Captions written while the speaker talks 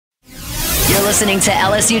listening to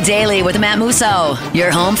LSU Daily with Matt Musso, your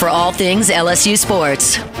home for all things LSU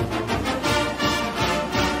sports.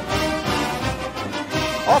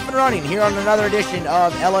 Off and running here on another edition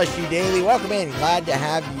of LSU Daily. Welcome in. Glad to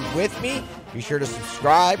have you with me. Be sure to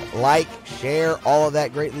subscribe, like, share, all of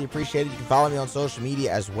that greatly appreciated. You can follow me on social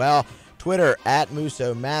media as well. Twitter at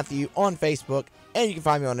Musso Matthew, on Facebook, and you can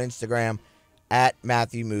find me on Instagram at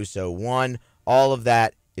Matthew Musso1. All of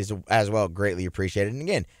that is as well greatly appreciated. And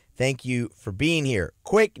again, thank you for being here.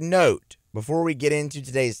 Quick note before we get into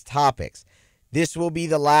today's topics. This will be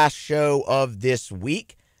the last show of this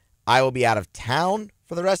week. I will be out of town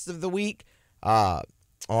for the rest of the week on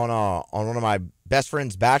one of my best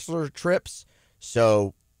friend's bachelor trips.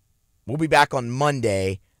 So we'll be back on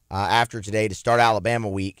Monday after today to start Alabama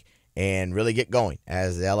week and really get going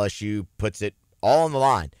as LSU puts it all on the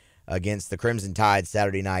line against the Crimson Tide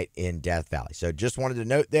Saturday night in Death Valley. So just wanted to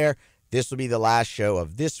note there, this will be the last show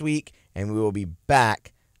of this week, and we will be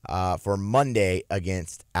back for Monday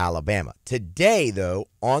against Alabama. Today, though,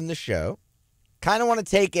 on the show, kind of want to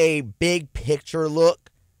take a big picture look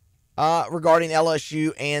regarding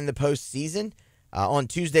LSU and the postseason. On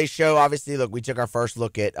Tuesday's show, obviously, look, we took our first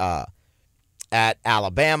look at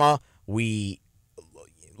Alabama. We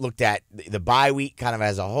looked at the bye week kind of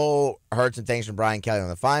as a whole, heard some things from Brian Kelly on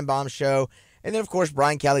the Feinbaum show. And then, of course,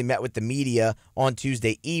 Brian Kelly met with the media on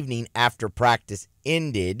Tuesday evening after practice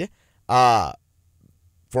ended for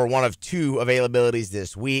one of two availabilities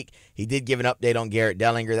this week. He did give an update on Garrett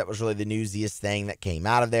Dellinger. That was really the newsiest thing that came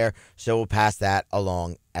out of there. So we'll pass that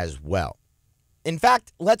along as well. In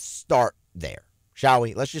fact, let's start there, shall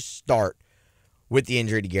we? Let's just start with the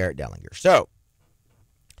injury to Garrett Dellinger. So,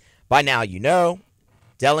 by now you know,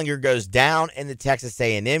 Dellinger goes down in the Texas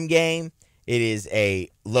A&M game. It is a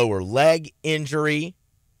lower leg injury.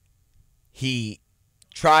 He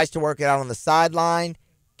tries to work it out on the sideline,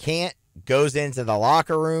 can't, goes into the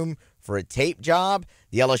locker room for a tape job.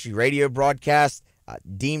 The LSU radio broadcast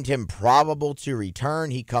deemed him probable to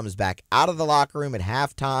return. He comes back out of the locker room at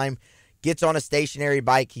halftime, gets on a stationary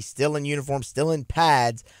bike. He's still in uniform, still in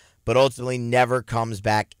pads, but ultimately never comes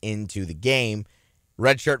back into the game.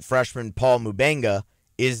 Redshirt freshman Paul Mubenga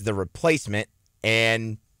is the replacement,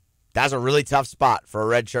 and that's a really tough spot for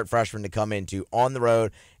a redshirt freshman to come into on the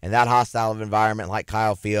road in that hostile environment like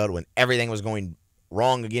Kyle Field when everything was going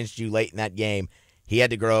wrong against you late in that game. He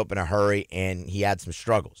had to grow up in a hurry, and he had some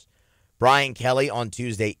struggles. Brian Kelly on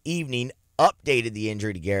Tuesday evening updated the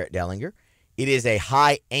injury to Garrett Dellinger. It is a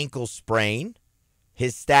high ankle sprain.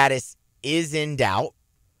 His status is in doubt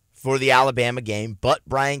for the Alabama game, but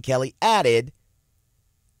Brian Kelly added,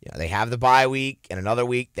 they have the bye week and another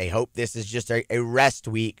week. They hope this is just a rest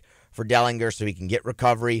week for Dellinger so he can get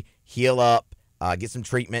recovery, heal up, get some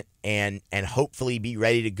treatment, and hopefully be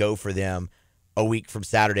ready to go for them a week from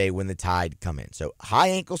Saturday when the Tide come in. So high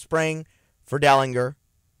ankle sprain for Dellinger.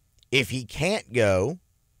 If he can't go,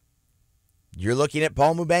 you're looking at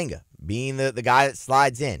Paul Mubenga being the guy that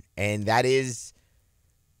slides in, and that is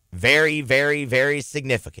very, very, very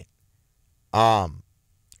significant.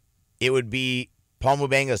 It would be Paul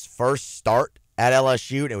Mubenga's first start at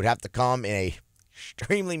LSU, and it would have to come in a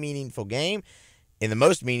extremely meaningful game, in the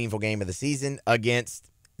most meaningful game of the season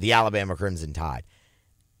against the Alabama Crimson Tide.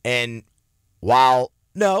 And while,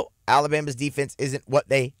 no, Alabama's defense isn't what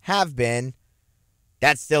they have been,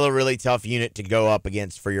 that's still a really tough unit to go up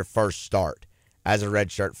against for your first start as a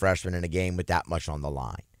redshirt freshman in a game with that much on the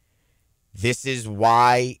line. This is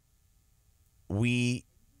why we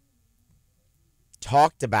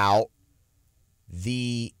talked about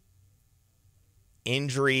the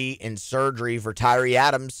injury and surgery for Tyree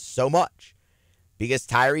Adams so much, because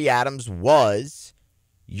Tyree Adams was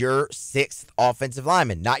your sixth offensive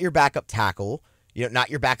lineman, not your backup tackle,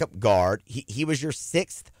 not your backup guard. He was your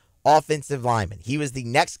sixth offensive lineman. He was the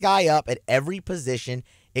next guy up at every position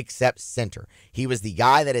except center. He was the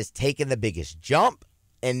guy that has taken the biggest jump,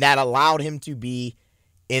 and that allowed him to be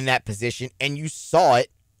in that position, and you saw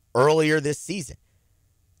it earlier this season.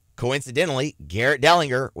 Coincidentally, Garrett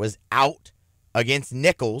Dellinger was out against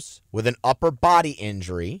Nichols with an upper body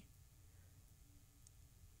injury.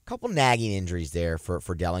 A couple nagging injuries there for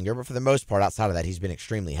Dellinger, but for the most part, outside of that, he's been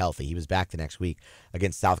extremely healthy. He was back the next week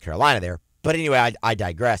against South Carolina there. But anyway, I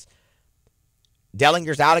digress.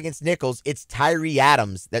 Dellinger's out against Nichols. It's Tyree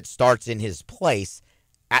Adams that starts in his place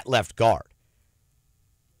at left guard.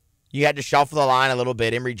 You had to shuffle the line a little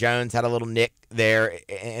bit. Emory Jones had a little nick there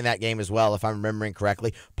in that game as well, if I'm remembering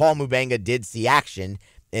correctly. Paul Mubenga did see action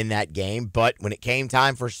in that game, but when it came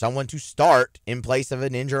time for someone to start in place of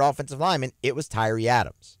an injured offensive lineman, it was Tyree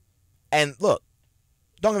Adams. And look,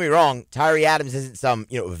 don't get me wrong, Tyree Adams isn't some,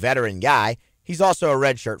 veteran guy. He's also a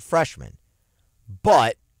redshirt freshman.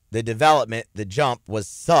 But the development, the jump was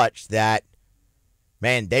such that,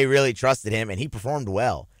 man, they really trusted him, and he performed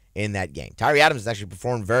well in that game. Tyree Adams has actually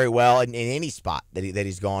performed very well in any spot that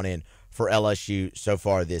he's gone in for LSU so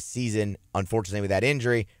far this season. Unfortunately, with that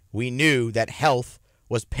injury, we knew that health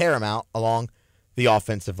was paramount along the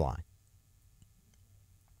offensive line.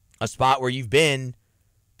 A spot where you've been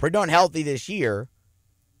pretty darn healthy this year,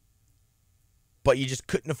 but you just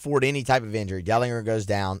couldn't afford any type of injury. Dellinger goes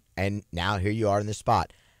down, and now here you are in this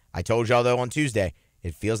spot. I told y'all, though, on Tuesday,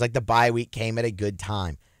 it feels like the bye week came at a good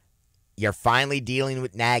time. You're finally dealing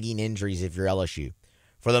with nagging injuries if you're LSU.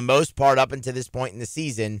 For the most part, up until this point in the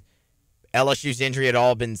season, LSU's injury had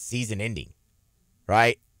all been season-ending,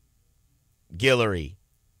 right? Guillory,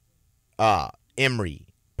 Emery,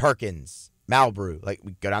 Perkins, Malbrew. Like,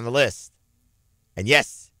 we go down the list. And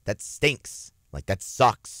yes, that stinks. Like, that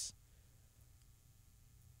sucks.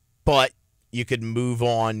 But you could move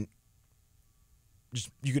on.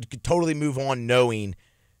 You could totally move on knowing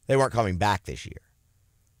they weren't coming back this year.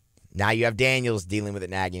 Now you have Daniels dealing with a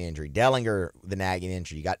nagging injury. Dellinger with a nagging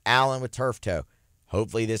injury. You got Allen with turf toe.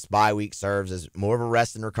 Hopefully this bye week serves as more of a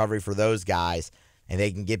rest and recovery for those guys, and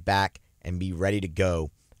they can get back and be ready to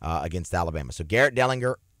go against Alabama. So Garrett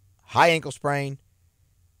Dellinger, high ankle sprain.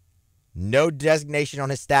 No designation on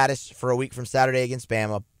his status for a week from Saturday against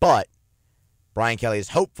Bama, but Brian Kelly is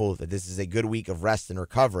hopeful that this is a good week of rest and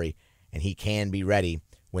recovery, and he can be ready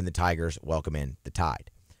when the Tigers welcome in the Tide.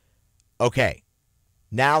 Okay,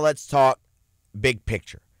 now let's talk big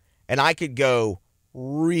picture. And I could go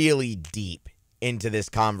really deep into this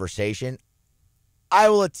conversation. I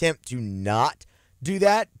will attempt to not do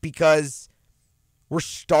that because we're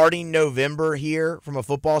starting November here from a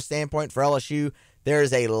football standpoint for LSU. There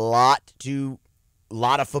is a lot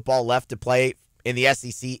of football left to play in the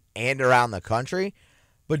SEC and around the country,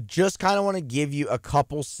 but just kind of want to give you a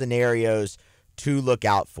couple scenarios to look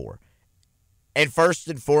out for. And first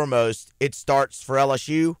and foremost, it starts for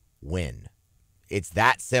LSU, win. It's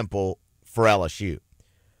that simple for LSU.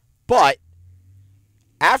 But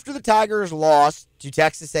after the Tigers lost to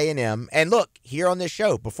Texas A&M, and look, here on this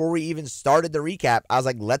show, before we even started the recap, I was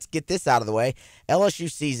like, let's get this out of the way. LSU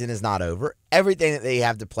season is not over. Everything that they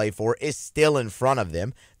have to play for is still in front of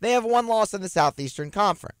them. They have one loss in the Southeastern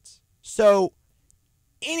Conference. So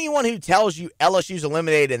anyone who tells you LSU's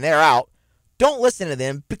eliminated and they're out, don't listen to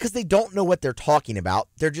them because they don't know what they're talking about.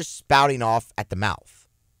 They're just spouting off at the mouth.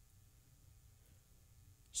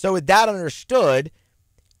 So with that understood,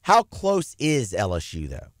 how close is LSU,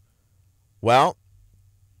 though? Well,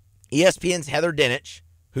 ESPN's Heather Dinich,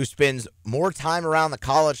 who spends more time around the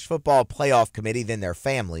college football playoff committee than their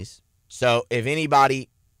families. So if anybody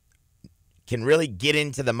can really get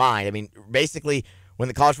into the mind, I mean, basically, when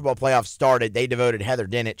the college football playoff started, they devoted Heather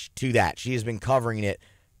Dinich to that. She has been covering it,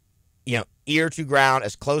 ear to ground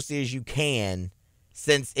as closely as you can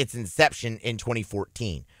since its inception in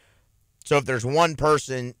 2014. So if there's one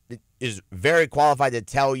person that is very qualified to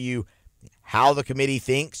tell you how the committee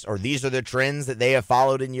thinks or these are the trends that they have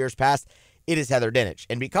followed in years past, it is Heather Dinich.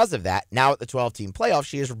 And because of that, now at the 12-team playoff,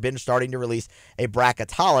 she has been starting to release a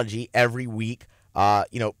bracketology every week, of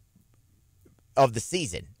the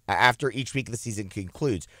season. After each week of the season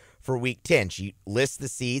concludes. For week 10, she lists the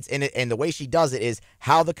seeds, and the way she does it is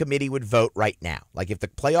how the committee would vote right now. Like if the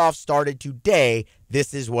playoffs started today,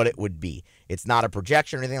 this is what it would be. It's not a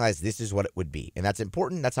projection or anything like this. This is what it would be. And that's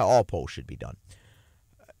important. That's how all polls should be done.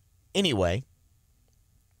 Anyway,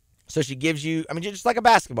 so she gives you, just like a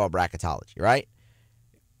basketball bracketology, right?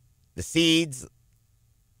 The seeds,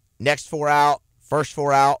 next four out, first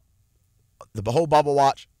four out, the whole bubble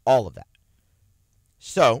watch, all of that.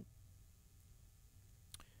 So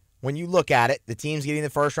when you look at it, the teams getting the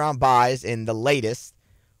first round buys in the latest: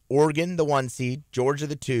 Oregon, the 1 seed, Georgia,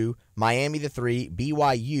 the 2, Miami, the 3,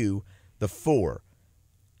 BYU, the 4.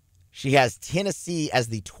 She has Tennessee as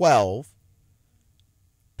the 12.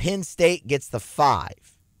 Penn State gets the 5.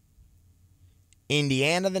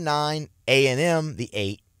 Indiana, the 9, A&M, the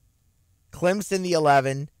 8, Clemson, the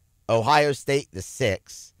 11, Ohio State, the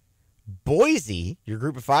 6, Boise, your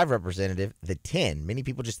Group of 5 representative, the 10. Many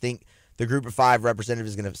people just think the Group of 5 representative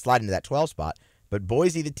is going to slide into that 12 spot. But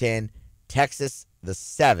Boise, the 10. Texas, the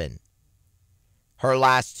 7. Her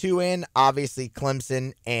last two in, obviously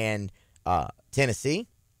Clemson and Tennessee.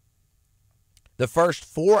 The first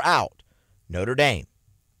four out, Notre Dame.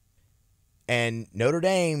 And Notre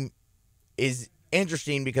Dame is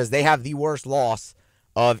interesting because they have the worst loss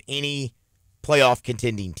of any playoff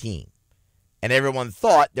contending team. And everyone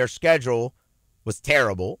thought their schedule was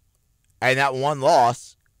terrible, and that one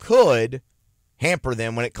loss could hamper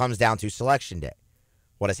them when it comes down to Selection Day.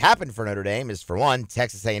 What has happened for Notre Dame is, for one,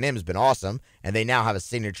 Texas A&M has been awesome, and they now have a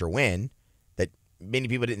signature win that many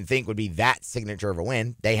people didn't think would be that signature of a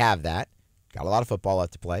win. They have that. Got a lot of football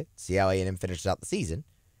left to play. See how A&M finishes out the season.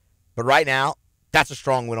 But right now, that's a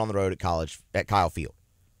strong win on the road at Kyle Field.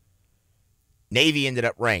 Navy ended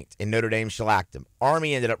up ranked, and Notre Dame shellacked them.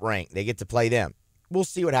 Army ended up ranked. They get to play them. We'll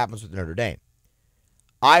see what happens with Notre Dame.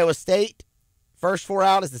 Iowa State, first four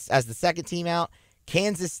out as the second team out.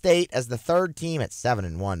 Kansas State as the third team at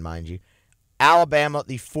 7-1, mind you. Alabama,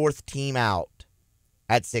 the fourth team out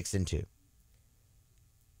at 6-2.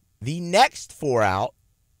 The next four out,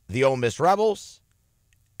 the Ole Miss Rebels,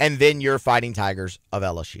 and then your Fighting Tigers of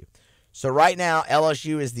LSU. So right now,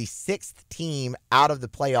 LSU is the sixth team out of the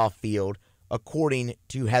playoff field, according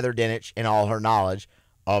to Heather Dinich and all her knowledge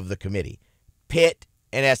of the committee. Pitt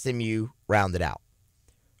and SMU rounded out.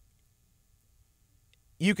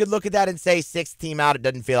 You could look at that and say sixth team out, it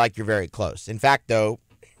doesn't feel like you're very close. In fact, though,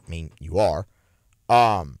 I mean, you are.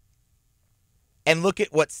 And look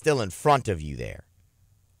at what's still in front of you there.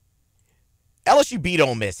 LSU beat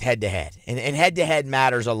Ole Miss head-to-head, and head-to-head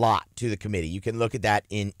matters a lot to the committee. You can look at that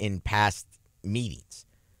in past meetings.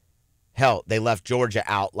 Hell, they left Georgia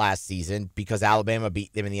out last season because Alabama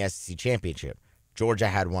beat them in the SEC championship. Georgia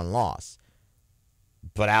had one loss,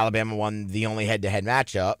 but Alabama won the only head-to-head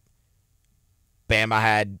matchup. Bama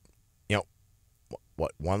had,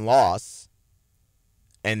 one loss,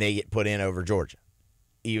 and they get put in over Georgia,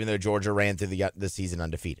 even though Georgia ran through the season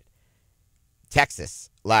undefeated. Texas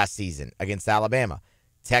last season against Alabama.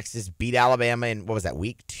 Texas beat Alabama in,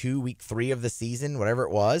 week 2, week 3 of the season, whatever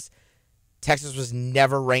it was. Texas was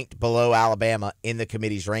never ranked below Alabama in the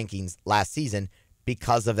committee's rankings last season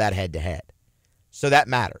because of that head-to-head. So that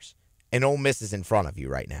matters. And Ole Miss is in front of you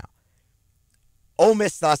right now. Ole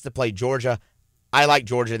Miss still has to play Georgia. I like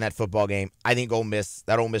Georgia in that football game. I think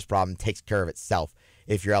that Ole Miss problem takes care of itself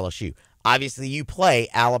if you're LSU. Obviously, you play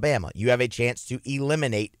Alabama. You have a chance to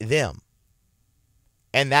eliminate them.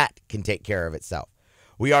 And that can take care of itself.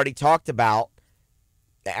 We already talked about,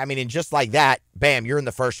 and just like that, bam, you're in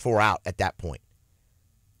the first four out at that point.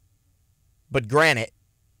 But granted,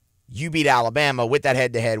 you beat Alabama with that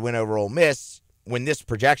head-to-head win over Ole Miss. When this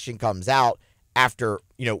projection comes out after,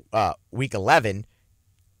 week 11,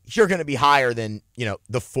 you're going to be higher than,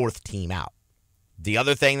 the fourth team out. The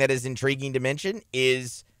other thing that is intriguing to mention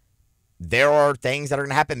is there are things that are going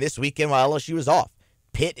to happen this weekend while LSU is off.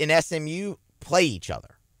 Pitt and SMU play each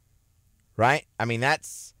other, right?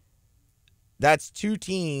 That's two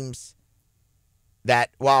teams that,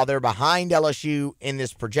 while they're behind LSU in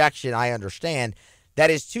this projection, I understand, that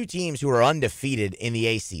is two teams who are undefeated in the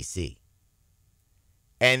ACC.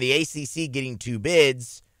 And the ACC getting two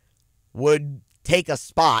bids would take a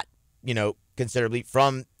spot, considerably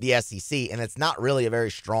from the SEC, and it's not really a very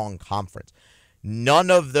strong conference. None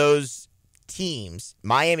of those teams,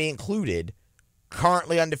 Miami included,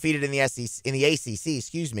 currently undefeated in the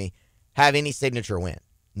ACC, have any signature win.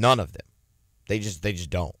 None of them. They just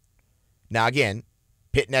don't. Now, again,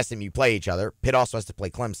 Pitt and SMU play each other. Pitt also has to play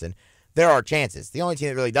Clemson. There are chances. The only team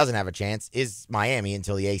that really doesn't have a chance is Miami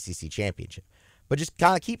until the ACC championship. But just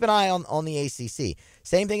kind of keep an eye on the ACC.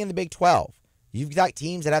 Same thing in the Big 12. You've got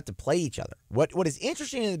teams that have to play each other. What is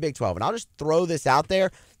interesting in the Big 12, and I'll just throw this out there,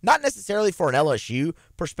 not necessarily for an LSU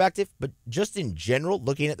perspective, but just in general,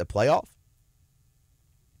 looking at the playoff,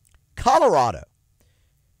 Colorado.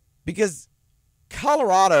 Because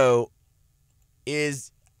Colorado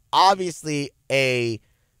is obviously a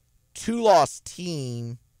two-loss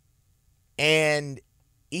team, and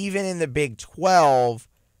even in the Big 12,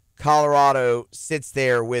 Colorado sits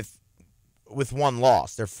there with one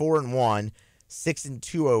loss. They're 4-1,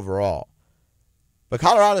 6-2 overall. But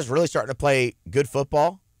Colorado's really starting to play good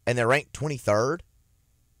football, and they're ranked 23rd.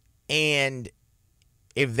 And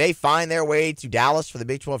if they find their way to Dallas for the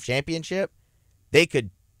Big 12 championship, they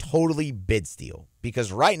could totally bid steal.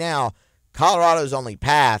 Because right now, Colorado's only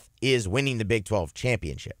path is winning the Big 12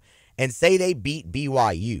 championship. And say they beat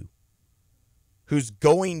BYU, who's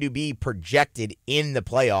going to be projected in the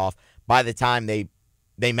playoff by the time they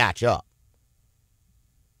match up.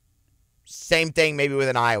 Same thing maybe with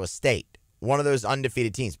an Iowa State, one of those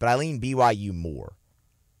undefeated teams, but I lean BYU more.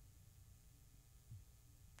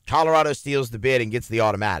 Colorado steals the bid and gets the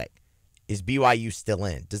automatic. Is BYU still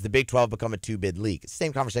in? Does the Big 12 become a two-bid league? It's the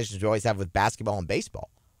same conversations we always have with basketball and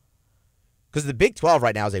baseball. Because the Big 12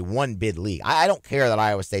 right now is a one-bid league. I don't care that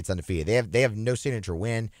Iowa State's undefeated. They have no signature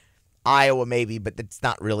win. Iowa maybe, but that's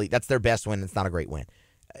not really, that's their best win. It's not a great win.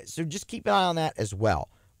 So just keep an eye on that as well.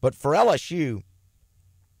 But for LSU,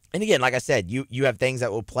 and again, like I said, you have things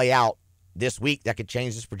that will play out this week that could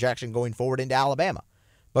change this projection going forward into Alabama.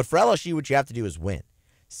 But for LSU, what you have to do is win.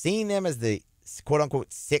 seeing them as the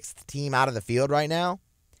quote-unquote sixth team out of the field right now,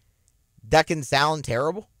 that can sound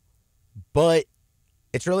terrible, but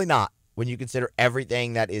it's really not when you consider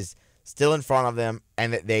everything that is still in front of them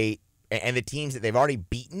and the teams that they've already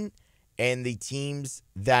beaten and the teams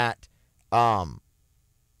that are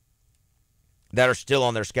still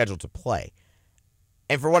on their schedule to play.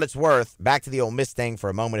 And for what it's worth, back to the Ole Miss thing for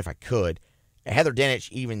a moment if I could, Heather Dinich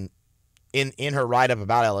even in her write-up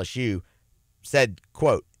about LSU said,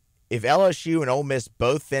 quote, if LSU and Ole Miss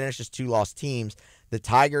both finish as two-loss teams, the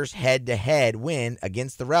Tigers' head-to-head win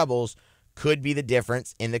against the Rebels could be the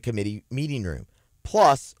difference in the committee meeting room.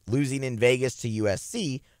 Plus, losing in Vegas to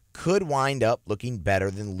USC could wind up looking better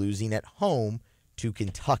than losing at home to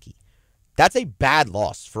Kentucky. That's a bad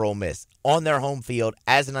loss for Ole Miss on their home field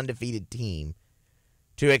as an undefeated team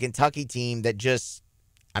to a Kentucky team that just,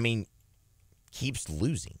 keeps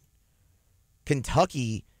losing.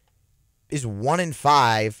 Kentucky is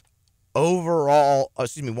 1-5 overall.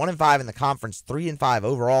 1-5 in the conference, 3-5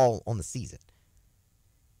 overall on the season.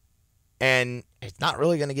 And it's not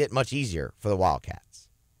really going to get much easier for the Wildcats.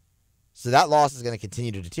 So that loss is going to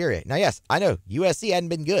continue to deteriorate. Now, yes, I know USC hadn't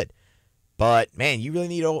been good. But, man, you really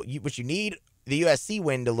need what you need the USC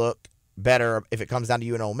win to look better if it comes down to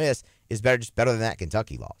you and Ole Miss is better than that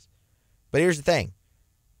Kentucky loss. But here's the thing.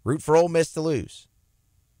 Root for Ole Miss to lose.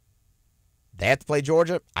 They have to play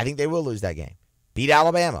Georgia. I think they will lose that game. Beat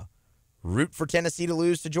Alabama. Root for Tennessee to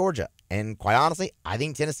lose to Georgia. And quite honestly, I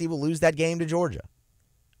think Tennessee will lose that game to Georgia.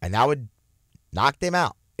 And that would knock them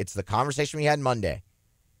out. It's the conversation we had Monday.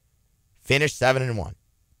 Finish 7-1.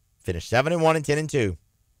 Finish 7-1 and 10-2.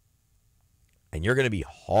 And you're going to be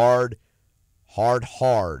hard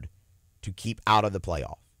to keep out of the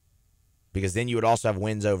playoff. Because then you would also have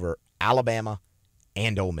wins over Alabama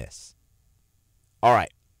and Ole Miss. All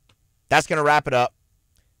right. That's going to wrap it up.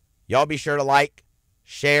 Y'all be sure to like,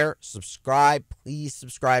 share, subscribe. Please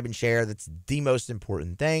subscribe and share. That's the most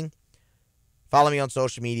important thing. Follow me on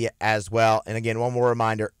social media as well. And again, one more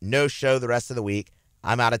reminder, no show the rest of the week.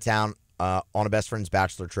 I'm out of town on a best friend's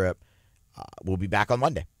bachelor trip. We'll be back on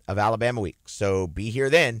Monday of Alabama week. So be here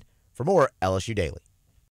then for more LSU Daily.